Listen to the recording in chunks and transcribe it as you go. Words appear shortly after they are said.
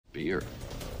beer.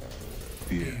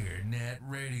 Beer Net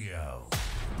Radio.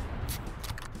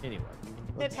 Anyway,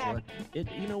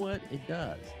 you know what? It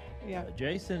does. Yeah.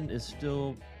 Jaisen is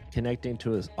still connecting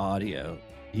to his audio.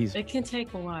 It can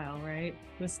take a while, right?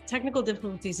 With technical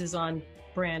difficulties is on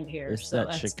brand here. It's so that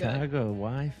that's Chicago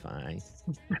Wi-Fi.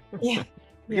 Yeah.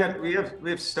 We have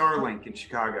Starlink in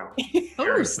Chicago.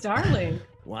 Oh, Starlink.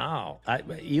 Wow.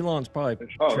 Elon's probably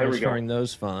Oh, there we go. transferring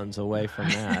those funds away from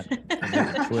that and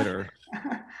into Twitter.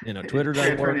 You know, Twitter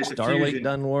doesn't work. Transferring it to Starlink Phusion.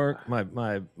 doesn't work.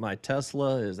 My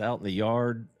Tesla is out in the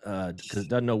yard because it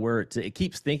doesn't know where it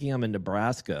keeps thinking I'm in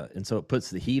Nebraska, and so it puts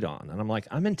the heat on. And I'm like,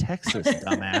 I'm in Texas,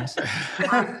 dumbass.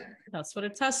 That's what a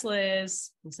Tesla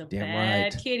is. It's a Damn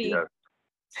bad right. kitty. Yeah.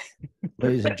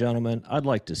 Ladies and gentlemen, I'd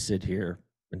like to sit here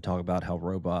and talk about how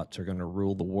robots are going to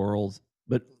rule the world.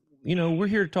 But, you know, we're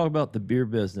here to talk about the beer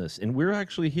business, and we're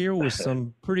actually here with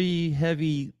some pretty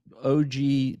heavy OG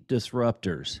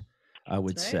disruptors, I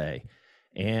would That's say.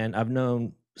 And I've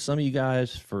known some of you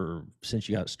guys since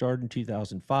you got started in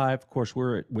 2005. Of course,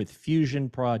 we're with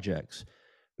Phusion Projects,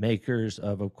 makers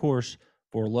of course,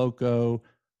 Four Loko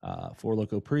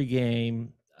pregame.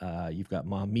 You've got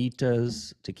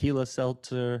Mamitas, tequila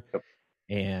seltzer,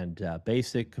 and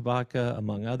Basic vodka,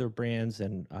 among other brands.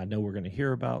 And I know we're going to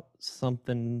hear about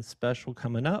something special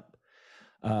coming up.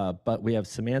 But we have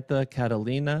Samantha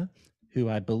Catalina, who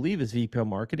I believe is VP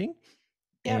Marketing.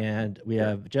 Yep. And we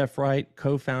have Jeff Wright,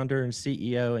 co-founder and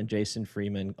CEO, and Jaisen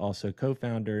Freeman, also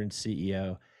co-founder and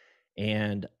CEO.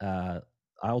 And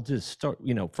I'll just start,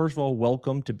 first of all,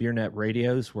 welcome to BeerNet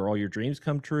Radios, where all your dreams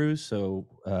come true. So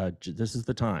this is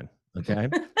the time, okay?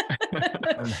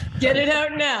 Get it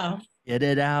out now. Get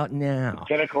it out now.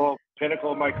 Pinnacle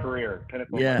of my career.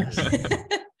 Pinnacle. Yes.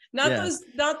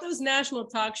 Not those national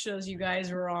talk shows you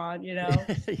guys were on,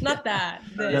 Not that.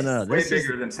 No. Way This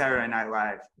bigger than Saturday Night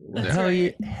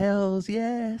Live. Hells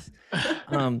yes.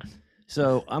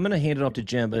 So I'm going to hand it off to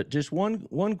Jim, but just one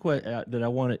question that I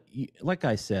wanted, like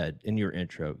I said in your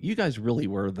intro, you guys really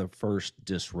were the first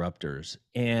disruptors,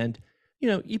 and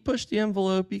you pushed the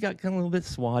envelope. You got kind of a little bit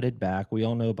swatted back. We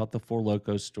all know about the Four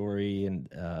Loko story and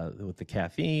with the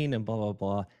caffeine and blah blah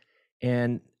blah,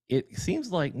 and it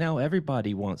seems like now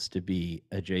everybody wants to be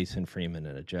a Jaisen Freeman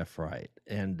and a Jeff Wright.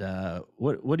 And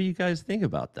what do you guys think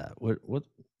about that?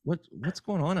 What's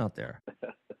going on out there?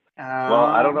 Well,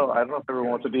 I don't know. I don't know if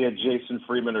everyone wants to be a Jaisen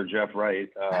Freeman or Jeff Wright.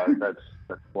 That's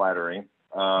flattering.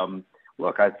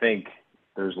 Look, I think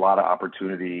there's a lot of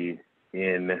opportunity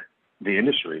in the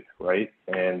industry, right?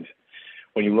 And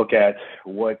when you look at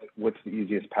what's the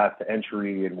easiest path to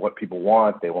entry and what people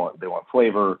want, they want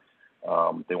flavor,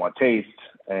 they want taste,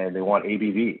 and they want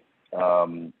ABV.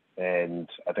 And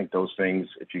I think those things,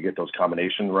 if you get those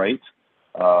combinations right,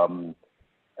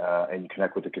 and you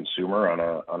connect with the consumer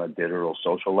on a digital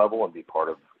social level and be part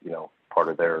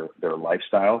of their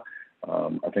lifestyle,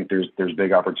 I think there's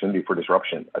big opportunity for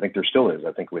disruption. I think there still is.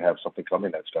 I think we have something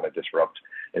coming that's going to disrupt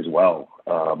as well.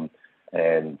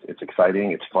 And it's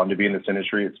exciting. It's fun to be in this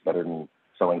industry. It's better than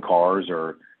selling cars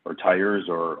or tires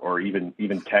or even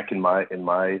tech in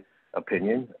my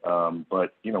opinion.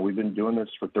 But we've been doing this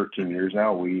for 13 years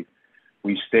now. We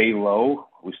stay low,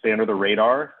 we stay under the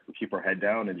radar, we keep our head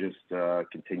down and just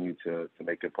continue to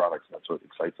make good products. And that's what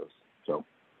excites us. So,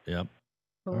 yep.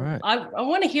 Cool. All right. I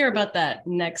want to hear about that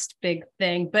next big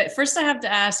thing. But first I have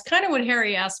to ask kind of what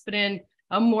Harry asked, but in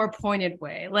a more pointed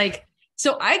way.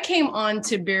 So I came on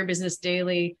to Beer Business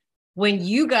Daily when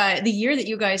the year that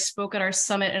you guys spoke at our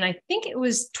summit, and I think it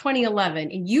was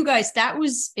 2011. And you guys, that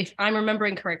was, if I'm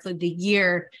remembering correctly, the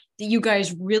year that you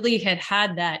guys really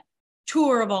had that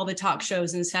tour of all the talk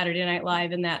shows and Saturday Night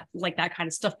Live and that kind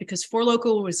of stuff, because Four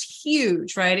Loko was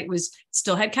huge, right? It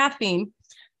still had caffeine.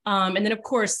 And then of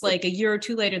course, a year or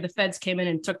two later, the feds came in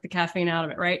and took the caffeine out of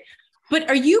it, right? But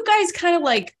are you guys kind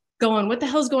of going, what the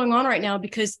hell's going on right now?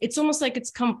 Because it's almost like it's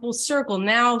come full circle.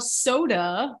 Now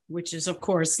soda, which is of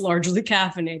course largely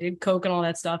caffeinated, Coke and all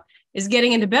that stuff, is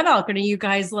getting into bev alcohol. And you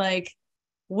guys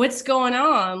what's going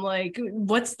on?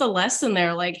 What's the lesson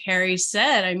there? Like Harry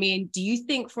said, I mean, do you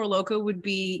think Four Loko would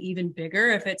be even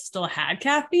bigger if it still had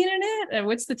caffeine in it? And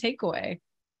what's the takeaway?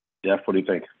 Jeff, what do you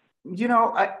think?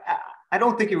 I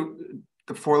don't think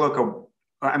the Four Loko,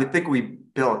 I think we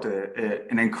built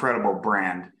an incredible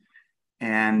brand.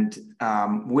 And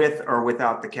with or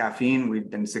without the caffeine, we've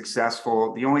been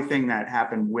successful. The only thing that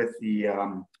happened with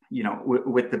the,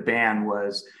 with the ban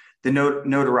was the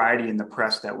notoriety in the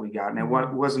press that we got. And it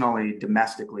wasn't only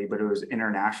domestically, but it was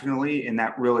internationally. And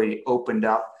that really opened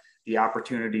up the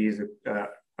opportunities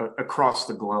across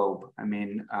the globe. I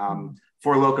mean,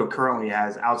 Four Loko currently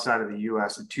has, outside of the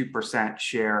US, a 2%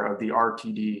 share of the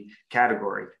RTD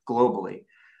category globally.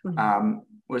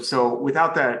 So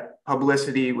without that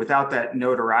publicity, without that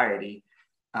notoriety,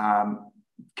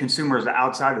 consumers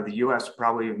outside of the U.S.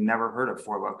 probably have never heard of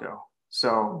Four Loko.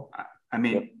 So, I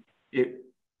mean,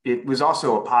 it was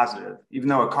also a positive, even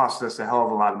though it cost us a hell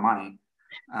of a lot of money.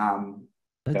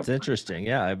 That's interesting.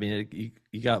 Yeah, I mean,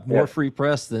 you got more free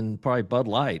press than probably Bud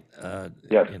Light.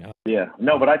 You know. Yeah.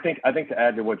 No, but I think to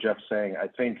add to what Jeff's saying, I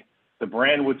think the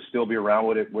brand would still be around.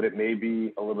 Would it may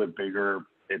be a little bit bigger?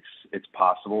 It's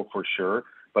possible for sure.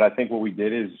 But I think what we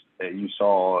did is you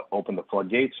saw open the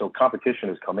floodgates. So competition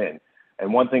has come in.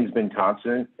 And one thing's been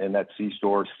constant in that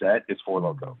C-store set is Four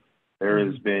Loko. There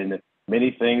has been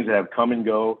many things that have come and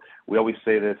go. We always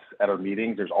say this at our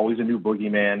meetings. There's always a new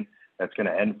boogeyman that's going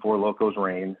to end Four Loko's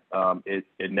reign.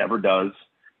 It never does.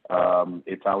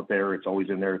 It's out there. It's always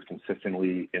in there. It's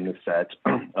consistently in the set.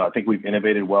 I think we've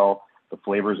innovated well. The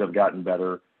flavors have gotten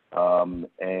better.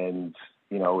 And,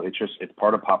 you know, it's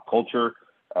part of pop culture.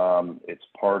 It's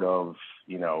part of,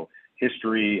 you know,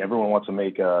 history. Everyone wants to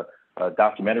make a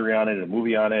documentary on it, a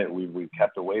movie on it. We've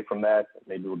kept away from that.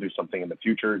 Maybe we'll do something in the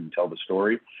future and tell the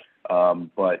story.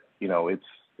 But, you know, it's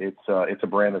a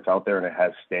brand that's out there and it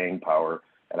has staying power.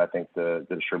 And I think the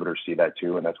distributors see that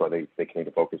too. And that's why they continue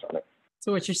to focus on it.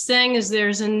 So what you're saying is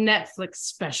there's a Netflix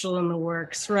special in the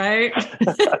works, right?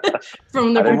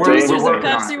 From the producers of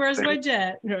Pepsi Where's My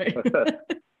Jet, right?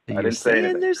 You're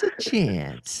saying there's a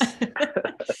chance.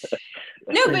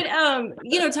 No, but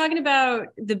you know, talking about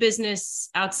the business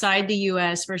outside the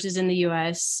US versus in the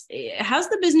US, how's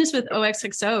the business with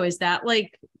OXXO? Is that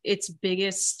like its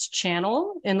biggest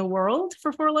channel in the world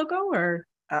for Four Loko, or?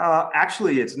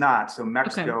 Actually, it's not. So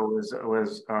Mexico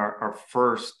was our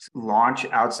first launch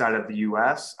outside of the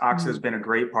US. OXXO has been a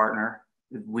great partner.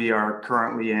 We are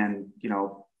currently in, you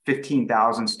know,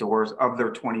 15,000 stores of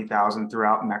their 20,000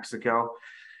 throughout Mexico.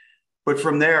 But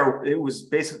from there, it was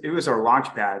our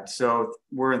launch pad. So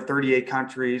we're in 38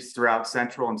 countries throughout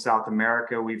Central and South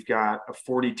America. We've got a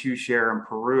 42 share in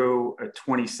Peru, a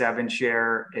 27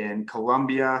 share in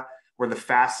Colombia. We're the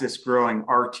fastest growing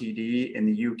RTD in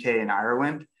the UK and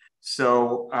Ireland.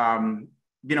 So,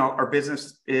 you know, our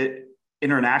business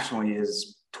internationally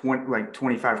is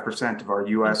 25% of our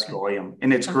US volume,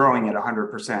 and it's growing at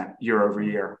 100% year over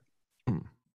year.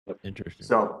 Interesting.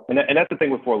 So, and that's the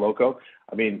thing with Four Loko.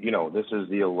 I mean, you know, this is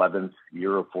the 11th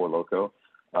year of Four Loko.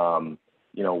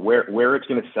 You know, where it's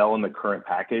going to sell in the current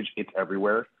package, it's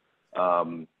everywhere.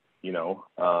 You know,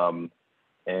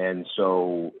 and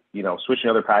so, you know, switching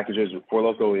other packages, Four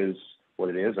Loko is what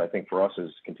it is. I think for us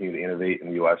is continue to innovate in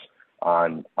the U.S.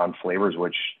 on flavors,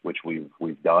 which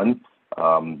we've done.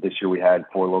 This year we had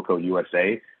Four Loko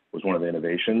USA was one of the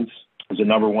innovations. It was the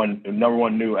number one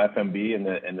new FMB in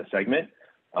the segment.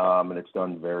 And it's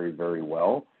done very, very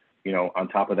well. You know, on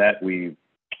top of that, we've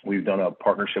done a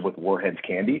partnership with Warheads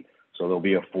Candy. So there'll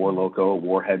be a Four Loko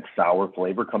Warhead sour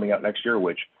flavor coming out next year,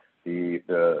 which the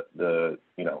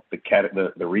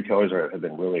retailers have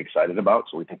been really excited about.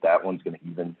 So we think that one's going to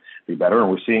even be better.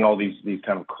 And we're seeing all these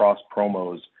kind of cross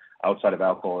promos outside of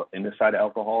alcohol, inside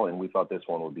alcohol, and we thought this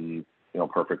one would be, you know,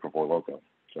 perfect for Four Loko.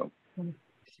 So.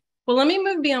 Well, let me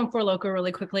move beyond Four Loko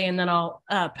really quickly, and then I'll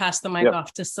pass the mic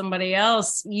off to somebody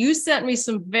else. You sent me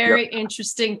some very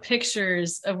interesting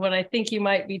pictures of what I think you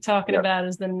might be talking about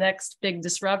as the next big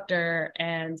disruptor.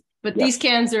 But these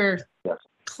cans are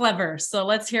clever. So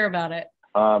let's hear about it.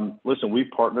 Listen, we've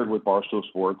partnered with Barstool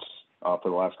Sports for the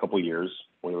last couple of years.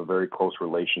 We have a very close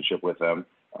relationship with them.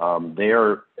 They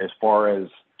are, as far as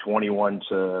 21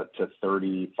 to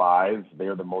 35, they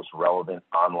are the most relevant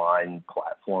online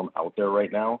platform out there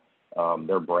right now.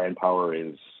 Their brand power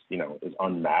is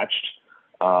unmatched.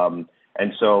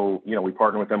 And so, you know, we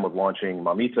partner with them with launching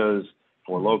Mamitas,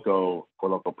 Four Loko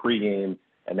pregame,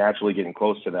 and naturally getting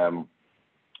close to them.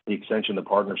 The extension of the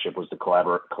partnership was to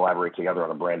collaborate together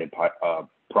on a branded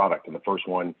product. And the first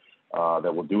one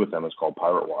that we'll do with them is called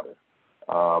Pirate Water.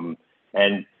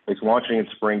 And it's launching in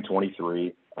spring 23.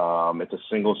 It's a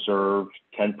single serve,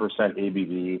 10%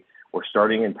 ABV. We're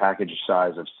starting in package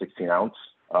size of 16 ounce,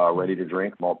 ready to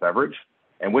drink malt beverage.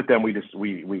 And with them,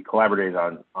 we collaborated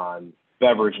on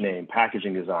beverage name,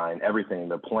 packaging design, everything.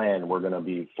 The plan, we're going to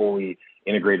be fully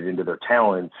integrated into their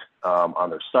talent on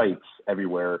their sites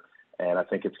everywhere. And I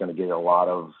think it's going to get a lot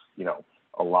of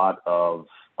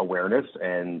awareness,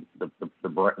 and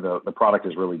the product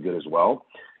is really good as well.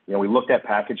 You know, we looked at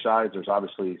package size. There's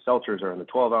obviously seltzers are in the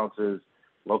 12 ounces,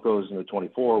 Locos in the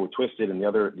 24 with Twisted and the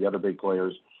other big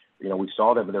players. You know, we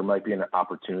saw that there might be an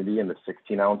opportunity in the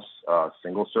 16 ounce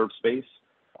single serve space.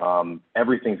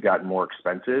 Everything's gotten more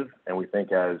expensive, and we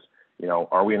think, as you know,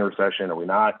 are we in a recession? Are we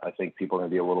not? I think people are going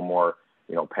to be a little more,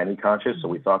 penny conscious. So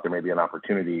we thought there may be an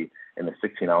opportunity in the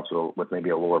 16 ounce with maybe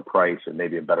a lower price and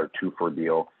maybe a better 2-for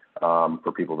deal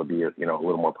for people to be a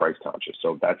little more price conscious.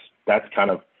 So that's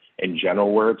kind of in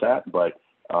general where it's at. But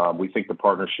we think the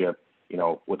partnership,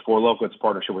 with Four Loko, it's a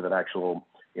partnership with an actual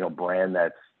brand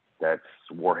that's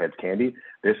Warheads candy.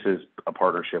 This is a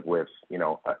partnership with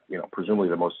presumably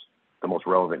the most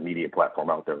relevant media platform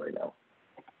out there right now.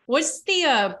 What's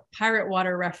the pirate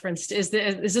water reference? Is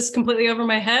this completely over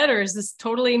my head, or is this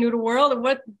totally new to world?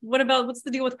 What's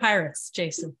the deal with pirates,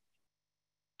 Jaisen?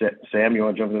 Sam, you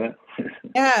want to jump into that?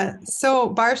 Yeah.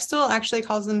 So Barstool actually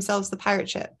calls themselves the pirate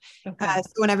ship. Okay.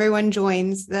 So when everyone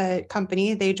joins the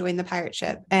company, they join the pirate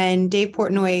ship. And Dave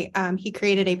Portnoy, he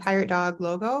created a pirate dog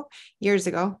logo years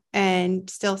ago and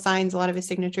still signs a lot of his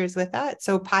signatures with that.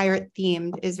 So pirate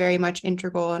themed is very much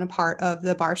integral and a part of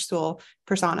the Barstool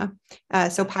persona.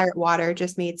 So pirate water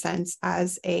just made sense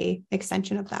as a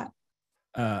extension of that.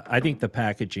 I think the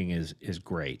packaging is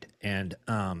great. And,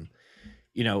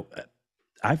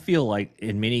 I feel like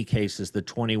in many cases, the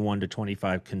 21 to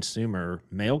 25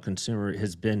 male consumer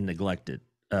has been neglected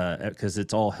because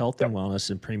it's all health and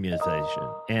wellness and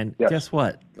premiumization. And guess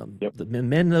what? The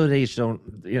men nowadays don't,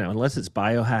 unless it's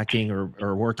biohacking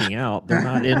or working out, they're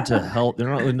not into health. They're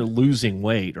not into losing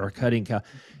weight or cutting.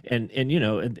 And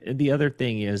the other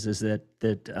thing is that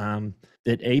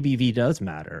ABV does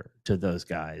matter to those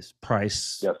guys.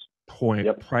 Price. Yes.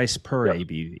 Price per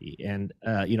ABV, and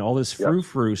all this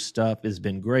frou-frou stuff has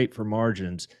been great for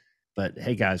margins, but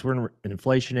hey guys, we're in an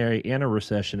inflationary and a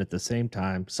recession at the same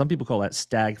time. Some people call that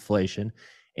stagflation,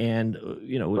 and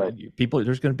people,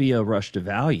 there's going to be a rush to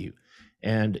value,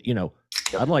 and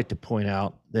I'd like to point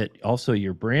out that also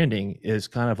your branding is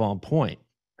kind of on point.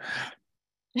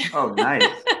 Oh, nice.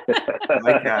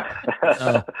 Like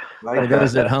that. For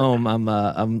those at home,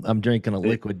 I'm drinking a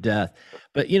liquid death,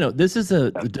 but this is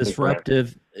a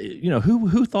disruptive.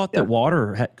 Who thought that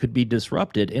water could be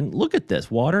disrupted? And look at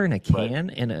this, water in a can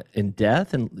and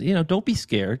death, and don't be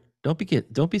scared. Don't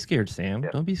be scared, Sam.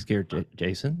 Don't be scared,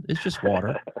 Jaisen. It's just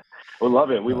water. We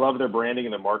love it. We love their branding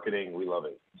and their marketing. We love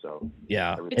it. So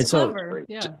it's clever.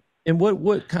 Yeah. And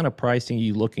what kind of pricing are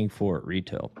you looking for at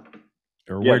retail?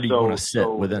 Or where do you want to sit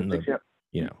within the,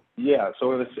 Yeah,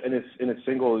 so in a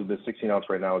single, the 16 ounce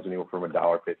right now is anywhere from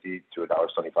 $1.50 to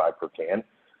 $1.75 per can,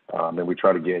 and we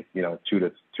try to get 2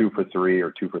 for $3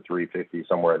 or 2 for $3.50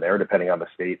 somewhere in there, depending on the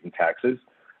state and taxes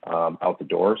out the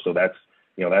door. So that's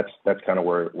kind of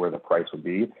where the price would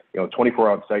be.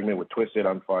 24 ounce segment with Twisted,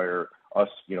 On Fire, us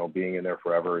being in there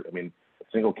forever. I mean,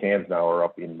 single cans now are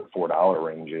up in the $4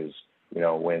 ranges.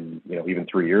 When even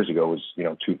 3 years ago was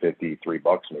 $2.50,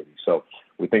 $3 maybe. So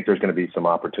we think there's going to be some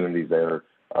opportunities there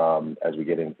as we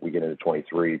get into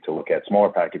 23 to look at smaller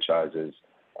package sizes,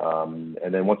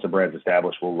 and then once the brand's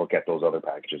established, we'll look at those other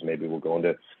packages. Maybe we'll go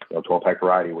into 12-pack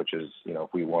variety, which is if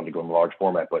we wanted to go in large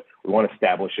format, but we want to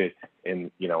establish it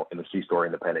in the C-store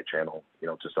independent channel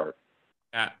to start.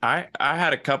 I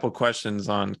had a couple questions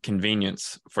on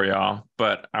convenience for y'all,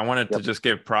 but I wanted to just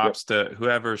give props to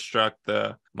whoever struck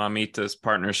the Mamitas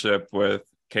partnership with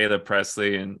Caleb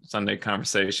Presley and Sunday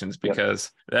Conversations,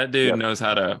 because that dude knows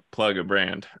how to plug a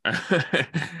brand.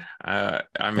 I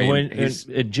mean,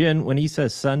 Jen, when he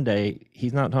says Sunday,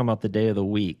 he's not talking about the day of the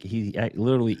week. He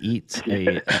literally eats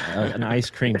an ice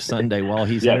cream sundae while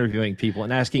he's interviewing people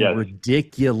and asking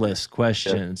ridiculous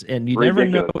questions. And you never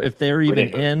know if they're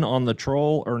even in on the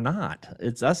troll or not.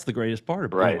 That's the greatest part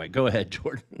of it. Anyway, go ahead,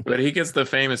 Jordan. But he gets the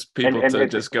famous people to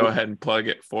just go ahead and plug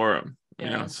it for him.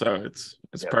 So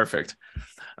it's perfect.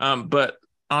 But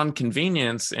on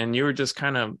convenience, and you were just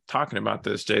kind of talking about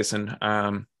this, Jaisen,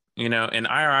 in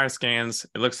IRI scans,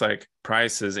 it looks like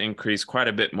prices increased quite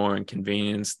a bit more in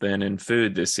convenience than in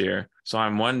food this year. So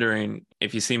I'm wondering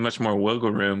if you see much more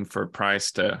wiggle room for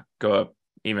price to go up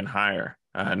even higher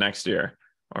next year,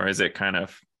 or is it kind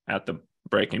of at the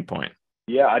breaking point?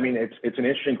 Yeah, I mean, it's an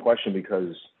interesting question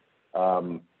because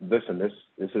this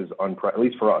is at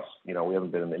least for us, we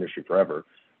haven't been in the industry forever.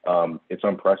 It's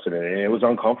unprecedented, and it was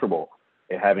uncomfortable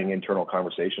having internal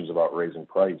conversations about raising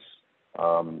price,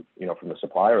 from the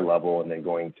supplier level and then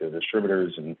going to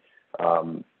distributors, and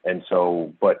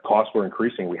so, but costs were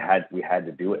increasing. We had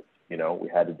to do it. We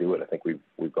had to do it. I think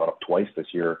we've gone up twice this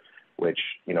year, which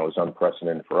is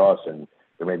unprecedented for us, and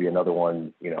there may be another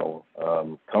one,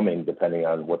 coming depending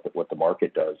on what the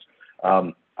market does.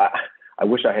 I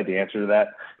wish I had the answer to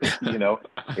that.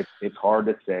 It's hard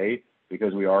to say,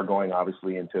 because we are going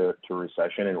obviously into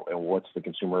recession, and what's the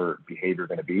consumer behavior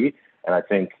going to be. And I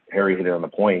think Harry hit it on the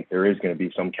point. There is going to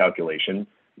be some calculation,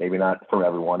 maybe not for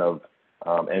everyone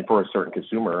and for a certain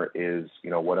consumer is,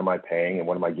 what am I paying and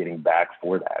what am I getting back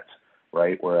for that?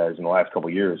 right? Whereas in the last couple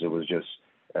of years, it was just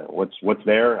what's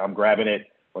there, I'm grabbing it,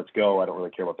 let's go. I don't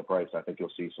really care about the price. I think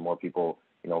you'll see some more people,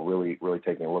 really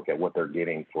taking a look at what they're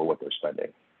getting for what they're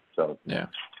spending. So yeah.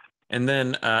 And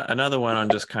then another one on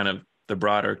just kind of the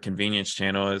broader convenience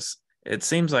channel is, it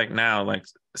seems like now, like,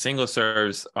 single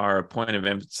serves are a point of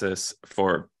emphasis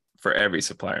for every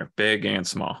supplier, big and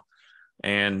small.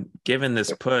 And given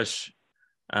this push,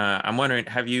 I'm wondering,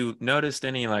 have you noticed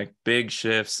any like big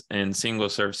shifts in single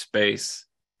serve space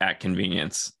at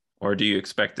convenience, or do you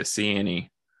expect to see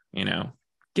any,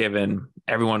 given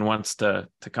everyone wants to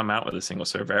come out with a single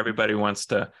serve, everybody wants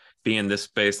to be in this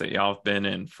space that y'all have been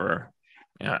in for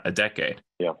a decade?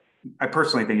 Yeah. I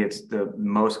personally think it's the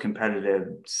most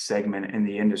competitive segment in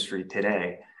the industry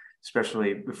today,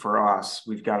 especially for us.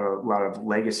 We've got a lot of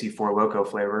legacy Four Loko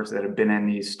flavors that have been in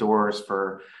these stores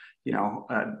for,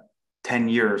 10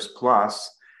 years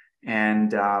plus.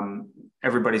 And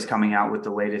everybody's coming out with the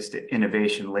latest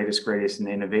innovation, latest, greatest in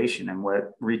innovation. And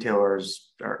what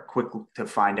retailers are quick to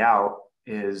find out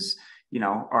is,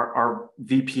 our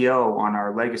VPO on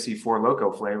our legacy Four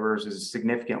Loko flavors is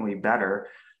significantly better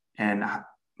and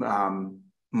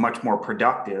much more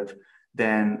productive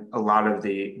than a lot of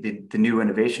the new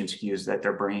innovation SKUs that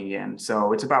they're bringing in.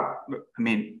 So it's about,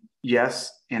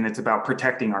 yes, and it's about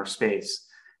protecting our space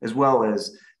as well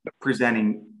as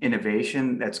presenting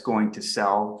innovation that's going to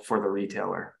sell for the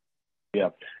retailer. Yeah,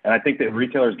 and I think that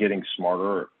retailers getting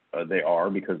smarter. They are,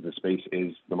 because the space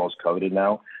is the most coveted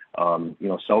now.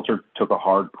 Seltzer took a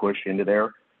hard push into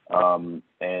there,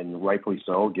 and rightfully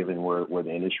so, given where the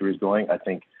industry is going. I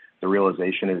think the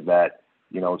realization is that,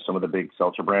 some of the big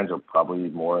seltzer brands are probably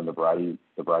more in the variety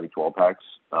 12 packs.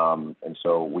 And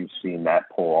so we've seen that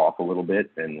pull off a little bit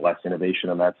and less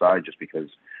innovation on that side, just because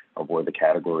of where the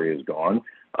category is gone.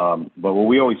 But what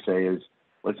we always say is,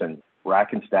 listen,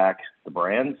 rack and stack the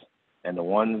brands, and the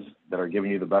ones that are giving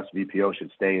you the best VPO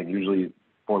should stay. And usually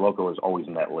Four Loko is always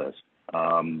in that list.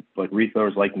 But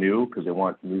retailers like new, because they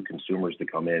want new consumers to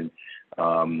come in.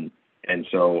 And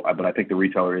so, but I think the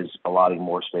retailer is allotting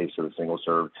more space to the single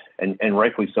serve, and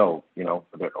rightfully so.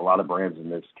 A lot of brands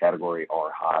in this category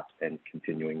are hot and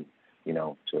continuing,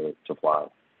 to fly.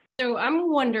 So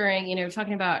I'm wondering,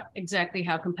 talking about exactly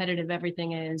how competitive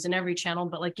everything is in every channel,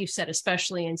 but like you said,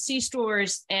 especially in C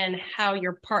stores, and how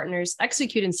your partners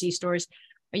execute in C stores.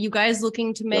 Are you guys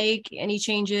looking to make any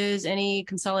changes, any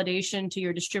consolidation to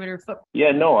your distributor footprint?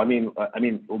 Yeah, no,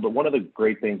 one of the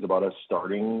great things about us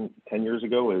starting 10 years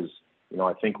ago is,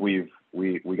 I think we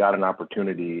got an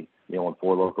opportunity, when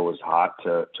Four Loko was hot,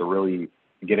 to really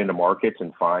get into markets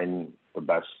and find the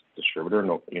best distributor,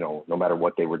 no matter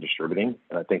what they were distributing.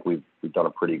 And I think we've done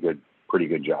a pretty good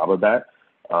job of that.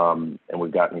 And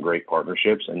we've gotten great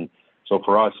partnerships. And so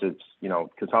for us, it's,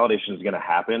 consolidation is going to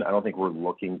happen. I don't think we're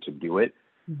looking to do it.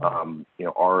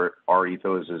 Our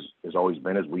ethos has always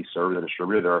been, as we serve the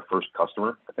distributor, they're our first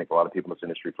customer. I think a lot of people in this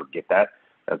industry forget that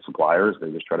as suppliers. They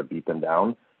just try to beat them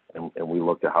down. And we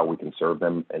look at how we can serve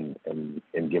them and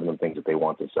give them things that they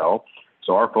want to sell.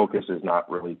 So our focus is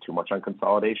not really too much on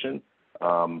consolidation,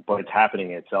 but it's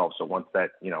happening itself. So once that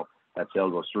sale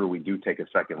goes through, we do take a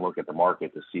second look at the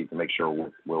market to make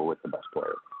sure we're with the best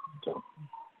player. So,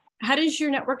 how does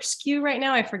your network skew right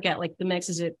now? I forget, like the mix,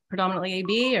 is it predominantly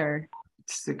AB or?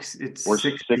 We're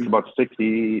about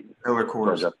 60 Miller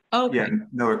Coors. Oh, okay. Yeah,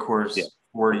 Miller Coors,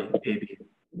 40 AB.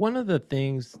 One of the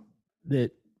things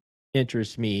that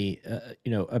interests me,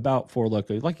 about Four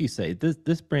Loko, like you say,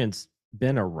 this brand's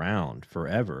been around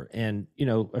forever, and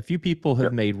a few people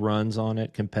have made runs on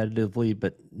it competitively,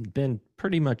 but been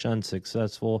pretty much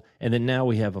unsuccessful. And then now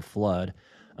we have a flood.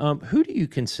 Who do you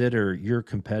consider your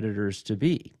competitors to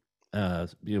be, on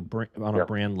a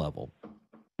brand level?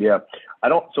 Yeah, I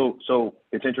don't. So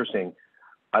it's interesting.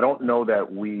 I don't know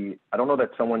that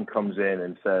someone comes in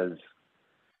and says,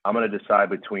 I'm going to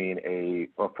decide between a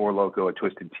Four Loko, a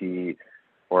Twisted Tea,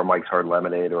 or a Mike's Hard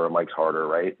Lemonade, or a Mike's Harder,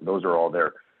 right? Those are all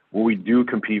there. What we do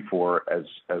compete for, as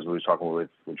we were talking with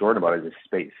Jordan about, is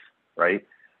space, right?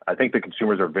 I think the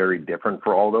consumers are very different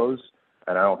for all those,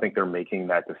 and I don't think they're making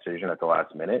that decision at the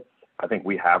last minute. I think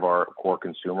we have our core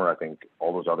consumer. I think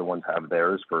all those other ones have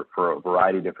theirs for a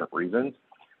variety of different reasons.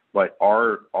 But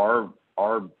our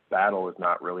battle is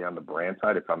not really on the brand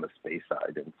side; it's on the space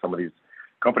side. And some of these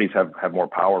companies have more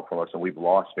power from us, and we've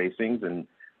lost spacings, and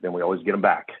then we always get them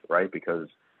back, right? Because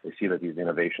they see that these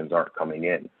innovations aren't coming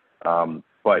in.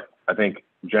 But I think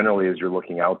generally, as you're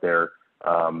looking out there,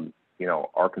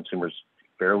 our consumer's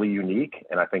fairly unique,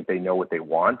 and I think they know what they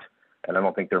want, and I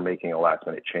don't think they're making a last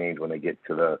minute change when they get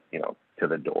to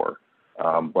the door.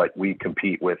 But we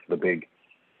compete with the big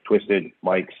Twisted,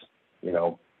 Mike's,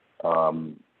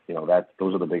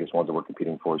 those are the biggest ones that we're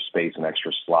competing for, space and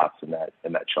extra slots in that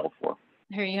shelf for.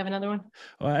 Here, you have another one?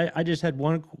 Well, I just had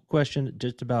one question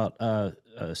just about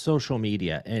social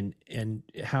media and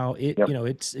how it,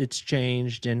 Yep. it's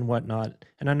changed and whatnot.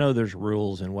 And I know there's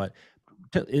rules and what.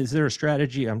 Is there a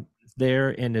strategy there,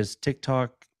 and has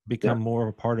TikTok become more of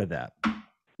a part of that?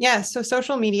 Yeah, so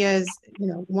social media is,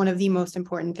 one of the most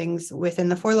important things within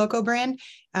the Four Loko brand.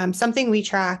 Something we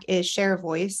track is share of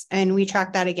voice, and we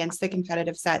track that against the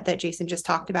competitive set that Jaisen just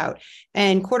talked about.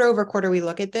 And quarter over quarter, we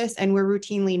look at this, and we're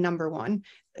routinely number one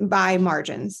by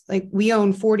margins. Like we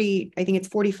own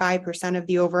 45% of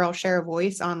the overall share of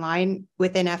voice online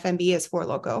within FMB is Four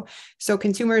Loko. So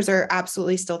consumers are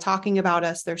absolutely still talking about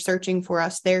us. They're searching for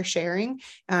us. They're sharing.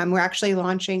 We're actually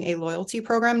launching a loyalty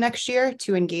program next year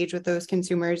to engage with those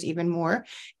consumers even more.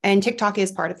 And TikTok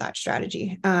is part of that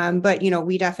strategy. But,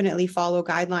 we definitely follow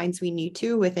guidelines we need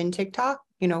to within TikTok,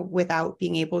 without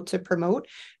being able to promote,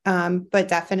 but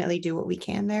definitely do what we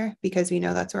can there because we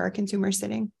know that's where our consumers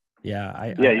sitting. Yeah,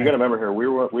 you got to remember here, we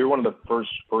were one of the first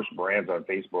brands on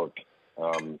Facebook,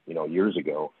 years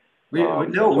ago. We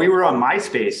were on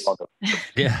MySpace.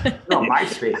 Yeah, on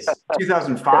MySpace,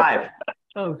 2005.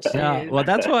 Oh, yeah. Well,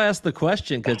 that's why I asked the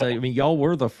question, because y'all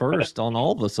were the first on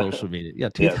all the social media. Yeah,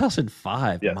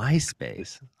 2005,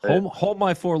 MySpace. Hold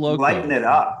my Four Loko. Lighten it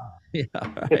up. Yeah,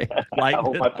 right.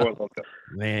 Hold my Four Loko.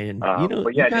 Man,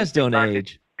 you guys don't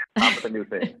age. Top of the new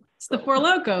thing. It's the Four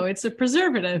Loko. It's a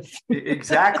preservative.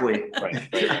 Exactly.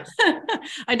 Right.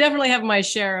 I definitely have my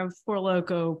share of Four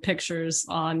Loko pictures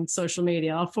on social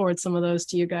media. I'll forward some of those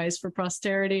to you guys for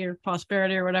posterity or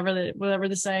prosperity or whatever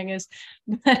the saying is.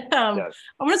 But I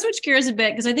want to switch gears a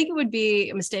bit because I think it would be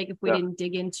a mistake if we didn't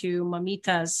dig into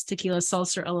Mamitas tequila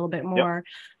seltzer a little bit more.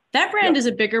 That brand is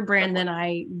a bigger brand than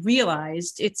I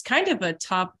realized. It's kind of a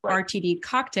top RTD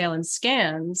cocktail in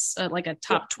scans, like a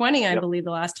top 20, I believe,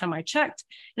 the last time I checked.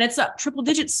 And it's up triple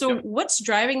digits. So what's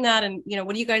driving that? And,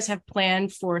 what do you guys have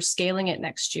planned for scaling it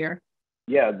next year?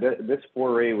 Yeah, this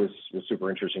foray was super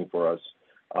interesting for us.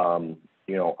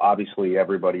 Obviously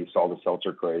everybody saw the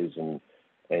seltzer craze and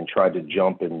tried to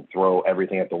jump and throw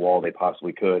everything at the wall they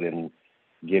possibly could and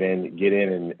get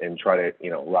in and try to,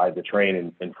 ride the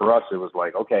train. And for us, it was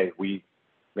like, okay,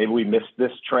 maybe we missed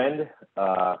this trend,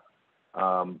 but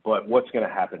what's going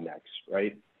to happen next,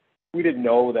 right? We didn't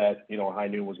know that, high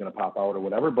noon was going to pop out or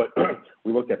whatever, but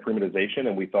we looked at premiumization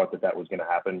and we thought that was going to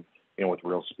happen, with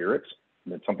real spirits.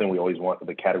 And it's something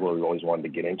the category we always wanted to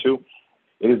get into.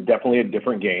 It is definitely a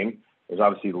different game. There's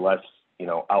obviously less,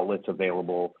 outlets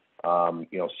available.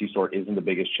 C-store isn't the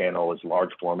biggest channel. It's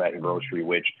large format and grocery,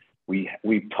 which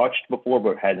we've touched before,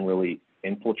 but hadn't really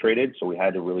infiltrated. So we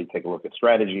had to really take a look at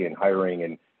strategy and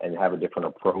hiring and have a different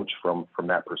approach from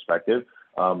that perspective.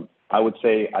 I would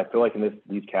say, I feel like in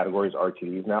these categories,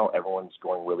 RTDs now, everyone's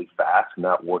going really fast,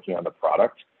 not working on the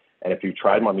product. And if you've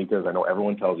tried Mamitas, I know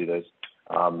everyone tells you this,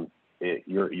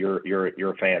 you're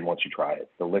a fan once you try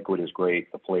it. The liquid is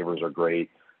great. The flavors are great.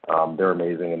 They're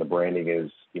amazing. And the branding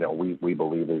is, we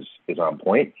believe is on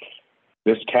point.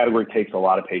 This category takes a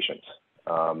lot of patience.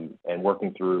 And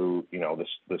working through,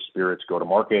 the spirits go to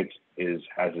market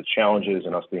has its challenges,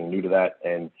 and us being new to that.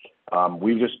 And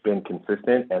we've just been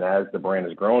consistent. And as the brand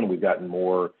has grown, we've gotten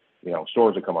more,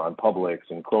 stores that come on, Publix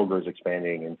and Kroger's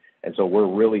expanding. And so we're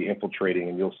really infiltrating,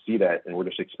 and you'll see that, and we're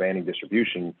just expanding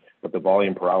distribution, but the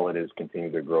volume per outlet is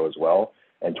continuing to grow as well.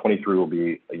 And 23 will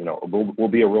be, will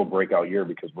be a real breakout year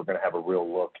because we're going to have a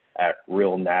real look at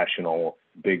real national,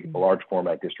 big, large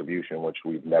format distribution, which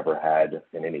we've never had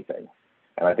in anything.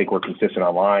 And I think we're consistent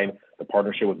online. The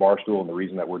partnership with Barstool and the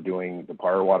reason that we're doing the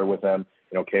Pyro Water with them,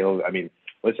 Caleb,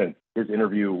 listen, his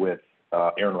interview with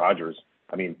Aaron Rodgers,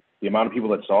 the amount of people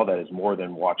that saw that is more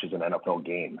than watches an NFL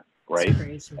game, right?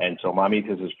 And so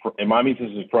Mamitas is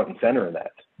front and center in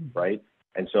that, right?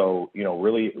 And so,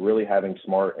 really having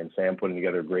Smart and Sam putting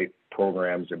together great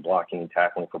programs and blocking and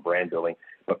tackling for brand building,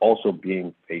 but also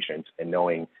being patient and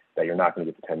knowing that you're not going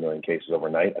to get to 10 million cases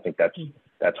overnight. I think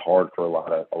that's hard for a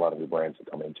lot of new brands to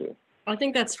come into. I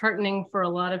think that's heartening for a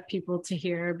lot of people to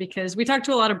hear, because we talk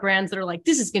to a lot of brands that are like,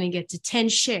 this is going to get to 10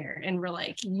 share. And we're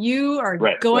like, you are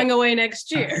going away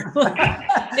next year.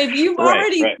 If you've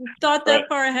already thought that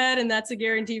far ahead and that's a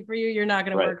guarantee for you, you're not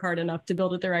going to work hard enough to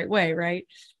build it the right way. Right.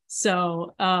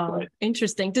 So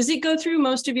interesting. Does it go through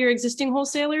most of your existing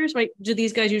wholesalers? Right? Do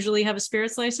these guys usually have a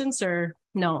spirits license or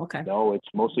no? Okay. No, it's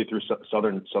mostly through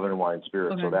Southern Wine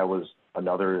Spirits. Okay. So that was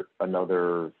another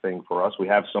thing for us. We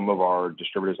have some of our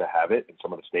distributors that have it in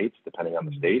some of the states, depending on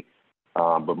the state,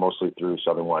 but mostly through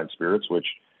Southern Wine Spirits, which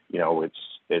it's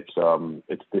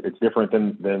different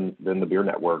than the beer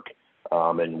network,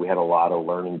 and we had a lot of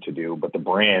learning to do. But the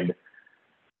brand,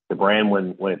 the brand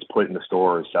when it's put in the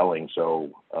store is selling. So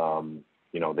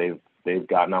they've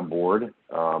gotten on board.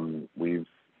 We've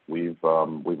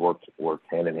worked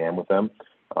hand in hand with them.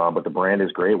 But the brand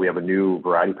is great. We have a new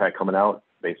variety pack coming out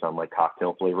based on like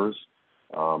cocktail flavors,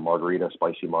 margarita,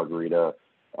 spicy margarita,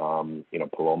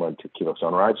 Paloma and tequila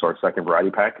sunrise. So our second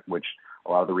variety pack, which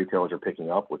a lot of the retailers are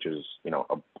picking up, which is,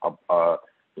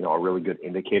 a really good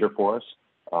indicator for us.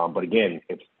 But again,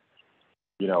 it's,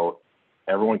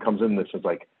 everyone comes in, this is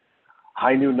like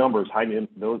high new numbers,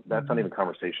 that's not even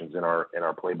conversations in our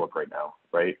playbook right now,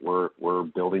 right? We're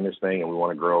building this thing and we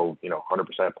want to grow,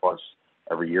 100% plus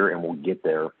every year, and we'll get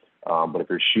there. But if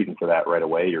you're shooting for that right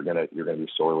away, you're gonna be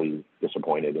sorely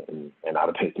disappointed and out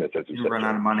of business, as you said. Run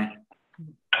out of money.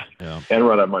 Yeah. And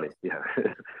run out of money. Yeah.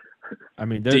 I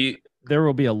mean, there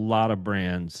will be a lot of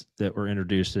brands that were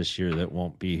introduced this year that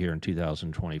won't be here in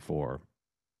 2024.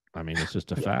 I mean, it's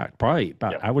just a fact. Probably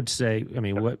about, I would say, I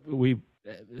mean, what we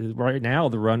right now,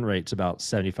 the run rate's about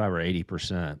 75 or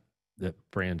 80% that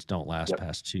brands don't last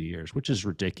past 2 years, which is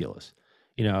ridiculous.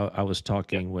 I was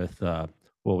talking with,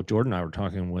 Jordan and I were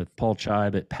talking with Paul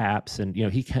Chibe at Paps, and,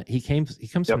 he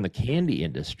comes from the candy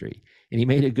industry, and he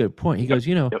made a good point. He goes,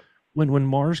 when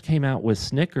Mars came out with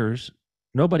Snickers,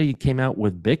 nobody came out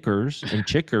with Bickers and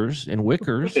Chickers and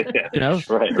Wickers.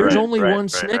 There's only one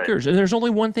Snickers, and there's only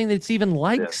one thing that's even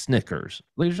like Snickers.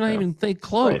 There's not even think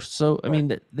close. Right. So I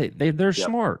mean, they're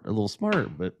smart, a little smarter.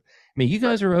 But I mean, you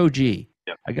guys are OG.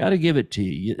 I got to give it to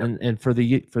you. And for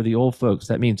the old folks,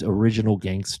 that means original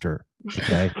gangster.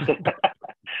 Okay.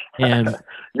 And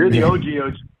you're the OG.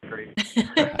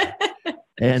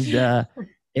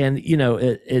 And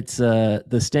it's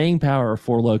the staying power of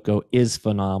Four Loko is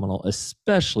phenomenal,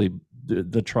 especially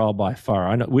the trial by fire.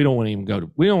 I know we don't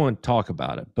want to talk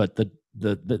about it, but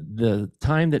the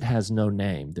time that has no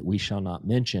name that we shall not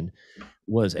mention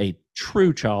was a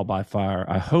true trial by fire.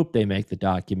 I hope they make the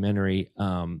documentary.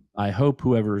 I hope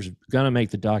whoever's gonna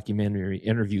make the documentary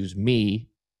interviews me.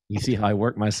 You see how I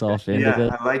work myself into it?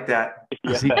 Yeah, I like that.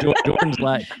 See, Jordan's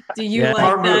like, do you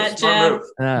like that,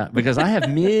 Jeff? Because I have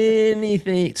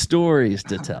many stories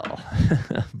to tell.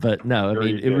 But no, I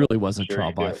mean, it really wasn't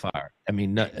trial by fire. I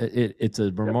mean, it's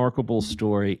a remarkable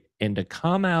story. And to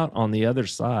come out on the other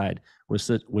side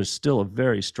was still a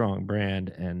very strong brand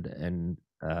and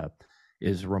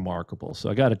is remarkable. So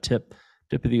I got a tip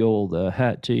of the old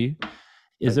hat to you.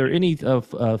 Is there any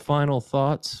final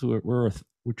thoughts?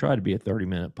 We try to be a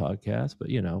 30-minute podcast, but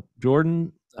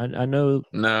Jordan, I know.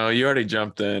 No, you already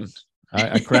jumped in.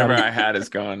 Whatever I had is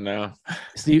gone now.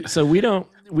 See, so we don't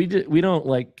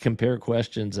like compare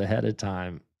questions ahead of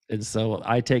time, and so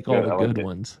I take all the good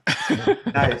ones.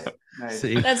 Nice.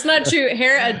 See? That's not true.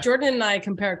 Jordan and I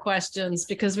compare questions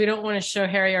because we don't want to show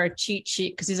Harry our cheat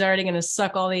sheet because he's already going to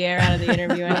suck all the air out of the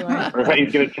interview anyway. Right,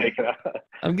 he's going to take it out.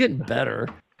 I'm getting better.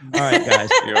 All right, guys.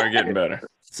 You are getting better.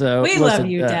 So we love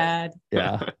you, Dad.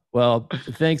 Yeah. Well,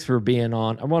 thanks for being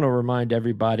on. I want to remind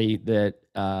everybody that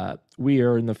we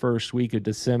are in the first week of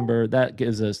December. That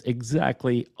gives us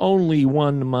exactly only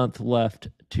 1 month left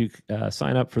to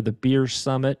sign up for the Beer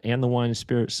Summit and the Wine and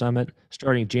Spirit Summit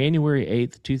starting January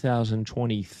 8th,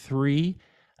 2023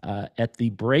 at the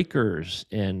Breakers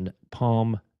in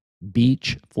Palm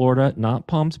Beach, Florida, not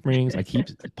Palm Springs. I keep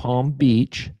Palm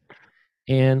Beach.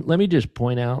 And let me just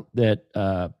point out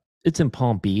that it's in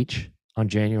Palm Beach on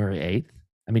January 8th.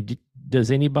 I mean,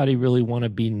 does anybody really want to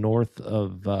be north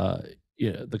of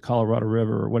the Colorado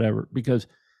River or whatever? Because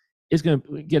it's going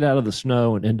to get out of the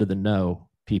snow and into the no,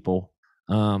 people.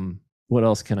 What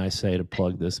else can I say to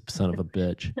plug this son of a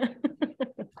bitch?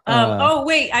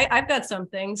 Wait, I've got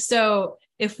something. So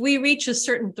if we reach a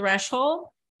certain threshold,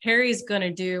 Harry's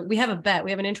going to we have a bet.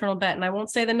 We have an internal bet, and I won't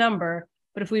say the number,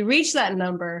 but if we reach that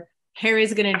number,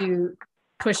 Harry's going to do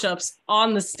push-ups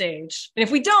on the stage. And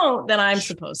if we don't, then I'm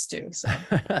supposed to. So.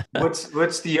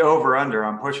 What's the over-under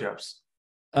on push-ups?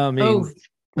 I mean,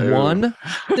 one.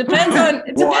 Depends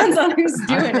on who's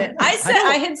doing it.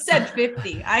 I had said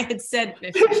 50. I had said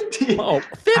 50. Oh,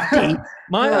 50.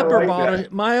 My upper body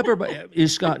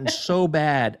is gotten so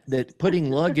bad that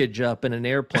putting luggage up in an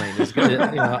airplane is good.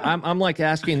 I'm like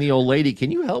asking the old lady,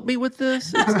 "Can you help me with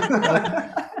this?"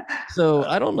 So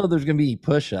I don't know there's going to be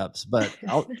push-ups, but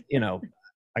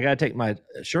I got to take my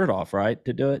shirt off, right,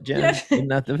 to do it, Jen?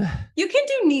 Yeah. You can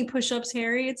do knee push-ups,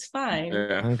 Harry. It's fine.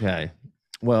 Yeah. Okay.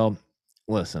 Well,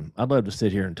 listen, I'd love to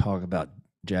sit here and talk about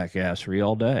jackassery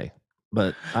all day,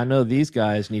 but I know these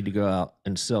guys need to go out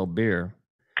and sell beer.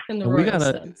 We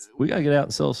gotta get out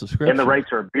and sell subscriptions. And the rights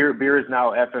are beer is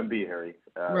now FMB, Harry.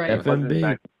 Right. FMB.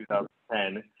 Back in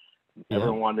 2010,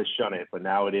 everyone wanted to shun it, but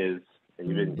now it is.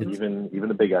 And even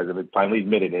the big guys have finally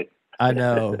admitted it. I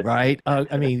know, right?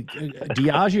 I mean,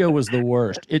 Diageo was the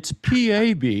worst. It's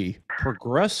PAB,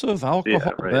 progressive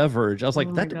alcohol beverage. I was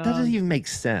like, that doesn't even make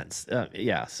sense.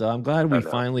 Yeah, so I'm glad we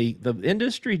finally, the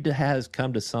industry has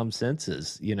come to some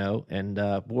senses, you know, and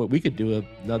boy, we could do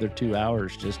another 2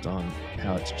 hours just on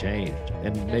how it's changed,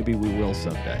 and maybe we will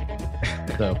someday.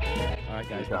 So, all right,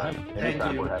 guys.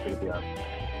 Anytime, we're happy to be on.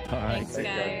 All right. Thanks,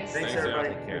 guys. Thanks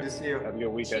everybody. Good to see you. Have a good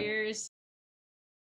weekend. Cheers.